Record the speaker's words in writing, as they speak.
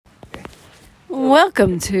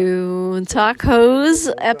Welcome to Tacos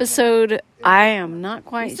episode. I am not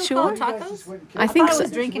quite sure. Tacos? I think I so.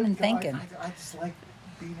 was drinking and thinking.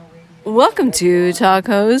 Welcome to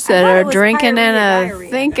Tacos that are was drinking and diarrhea.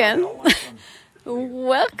 thinking.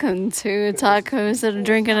 Welcome to Tacos that are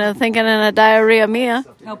drinking and thinking and a diarrhea mia.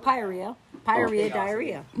 No, pyorrhea.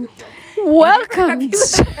 Diarrhea. Welcome. Have you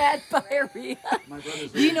ever had pyorrhea?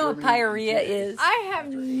 Do you know what pyorrhea is? I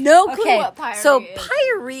have no clue Okay, what pyorrhea so is.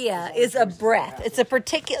 pyorrhea is a breath. It's a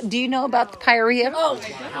particular. Do you know about the pyorrhea? Oh,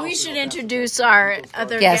 we should introduce our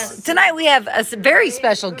other Yes. guests. Tonight we have a very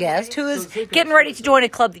special guest who is getting ready to join a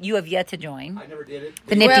club that you have yet to join.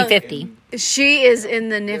 The Nifty 50. She is in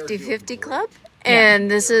the Nifty 50 Club. And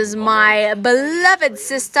this is my beloved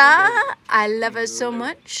sister. I love her so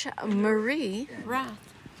much, Marie Rath.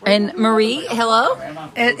 And Marie, hello.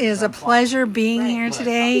 It is a pleasure being here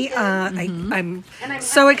today. I'm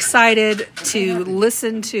so excited to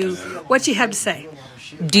listen to what you have to say.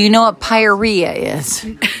 Do you know what pyorrhea is?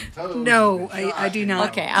 No, I do not.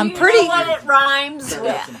 Okay, I'm pretty. It rhymes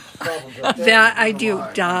with. That I do.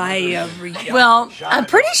 Diarrhea. Well, I'm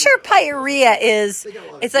pretty sure pyorrhea is,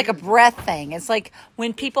 it's like a breath thing. It's like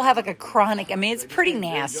when people have like a chronic, it's pretty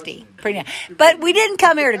nasty. But we didn't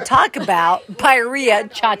come here to talk about pyorrhea,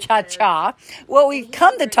 cha-cha-cha. What we've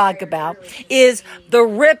come to talk about is the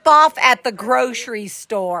ripoff at the grocery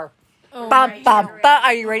store. Bum, bum, bum.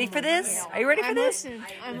 Are you ready for this? Are you ready for this?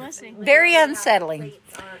 I'm listening. Very unsettling.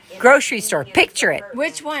 Grocery store. Picture it.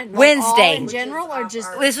 Which one? Like Wednesday. all in general or just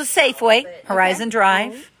This was Safeway, Horizon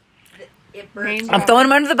Drive. main I'm throwing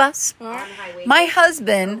him under the bus. My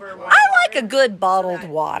husband, I like a good bottled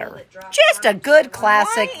water. Just a good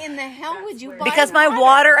classic. Why in the hell would you buy Because my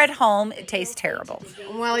water at home, it tastes terrible.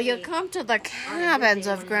 Well, you come to the cabins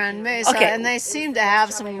of Grand Mesa, Okay. and they seem to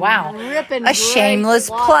have some Wow. ripping A shameless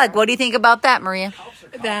great water. plug. What do you think about that, Maria?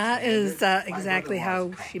 That is exactly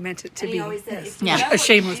how she meant it to be. Yes. Yeah. A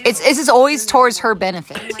shameless. This is always towards her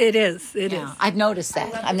benefit. It is. It is. I've noticed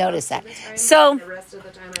that. So,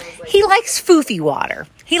 he likes foofy water.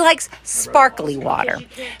 He likes sparkly water.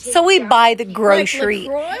 So we buy the grocery.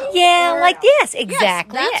 Like LaCroix? Yeah, Or- like this.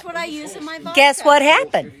 Exactly. Yes, that's it. what I use in my vodka. Guess what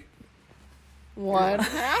happened? What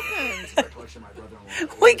happened?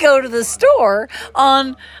 We go to the store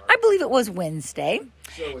on, I believe it was Wednesday,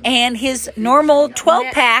 and his normal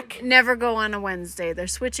 12-pack Never go on a Wednesday. They're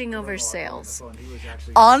switching over sales.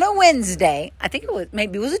 on a Wednesday, I think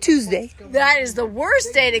maybe it was a Tuesday. That is the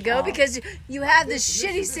worst day to go because you have the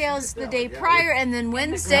shitty sales the day prior, and then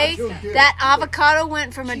Wednesday, that avocado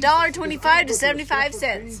went from $1.25 to 75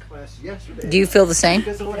 cents. Do you feel the same?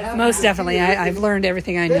 Most definitely. I've learned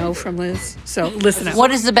everything I know from Liz. So listen up.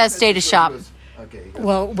 What is the best day to shop?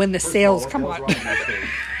 Well, when the sales come on.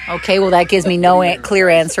 Okay, well, that gives me no clear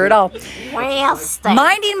answer at all.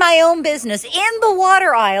 Minding my own business. In the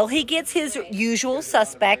water aisle, he gets his usual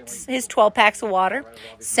suspects, his 12 packs of water.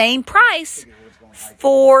 Same price,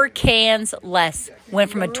 4 cans less. Went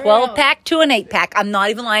from a 12-pack to an 8-pack. I'm not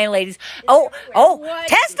even lying, ladies. Oh,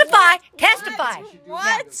 testify.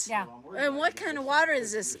 What? Yeah. And what kind of water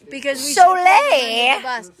is this? Because we Soleil.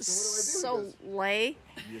 Soleil.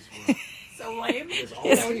 So lame.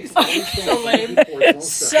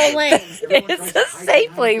 Soleil. It's a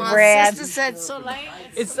Safeway My brand. sister said Soleil.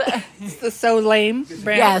 It's The So Lame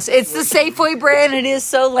brand. Yes, it's the Safeway brand. It is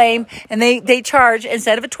so lame. And they charge,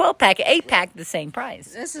 instead of a 12-pack, an 8-pack, the same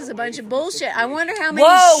price. This is a bunch of bullshit. I wonder how many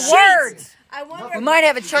Whoa, sheets. words. I wonder We might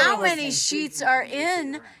have a children how many listening. sheets are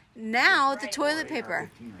in now the toilet paper.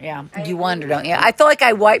 Yeah, you wonder, don't you? I feel like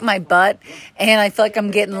I wipe my butt, and I feel like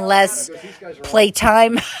I'm getting less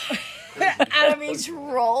playtime. Out of each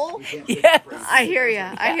roll. Yes. I hear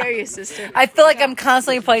you, sister. I feel like I'm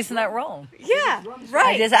constantly placing that roll. Yeah,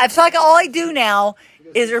 right. I feel like all I do now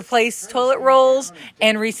is replace toilet rolls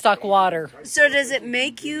and restock water. So does it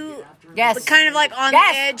make you Yes. kind of like on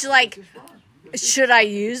Yes. the edge, like, should I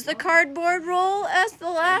use the cardboard roll as the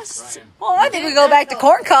last? Well, I think we go back to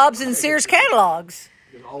corn cobs and Sears catalogs.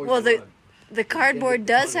 Well, the cardboard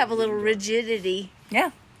does have a little rigidity.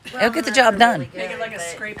 Yeah. It'll get the job done. Make it like a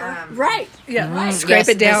scraper. Right. Yeah. Scrape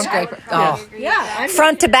it down. Scrape it. Oh. Yeah.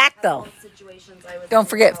 Front to back, though. Don't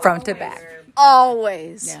forget front to back.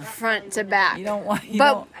 Always front to back. You don't want.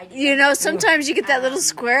 But, sometimes you get that little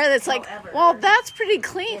square that's like, well, that's pretty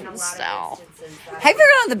clean still. Have you ever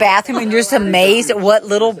gone to the bathroom and you're just amazed at what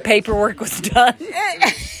little paperwork was done?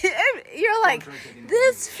 You're like,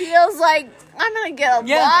 this feels like I'm going to get a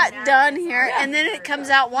lot done here. And then it comes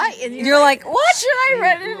out white. And You're like, what? should I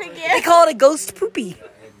read it again? They call it a ghost poopy.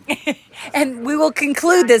 And we will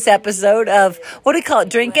conclude this episode of, what do we call it?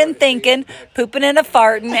 Drinking, thinking, pooping and a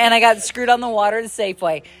farting, and I got screwed on the water at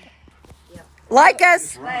Safeway. Like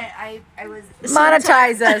us. I was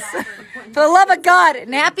Monetize us. For the love of God.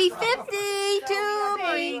 And happy 50 to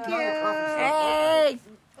me. Hey.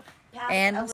 And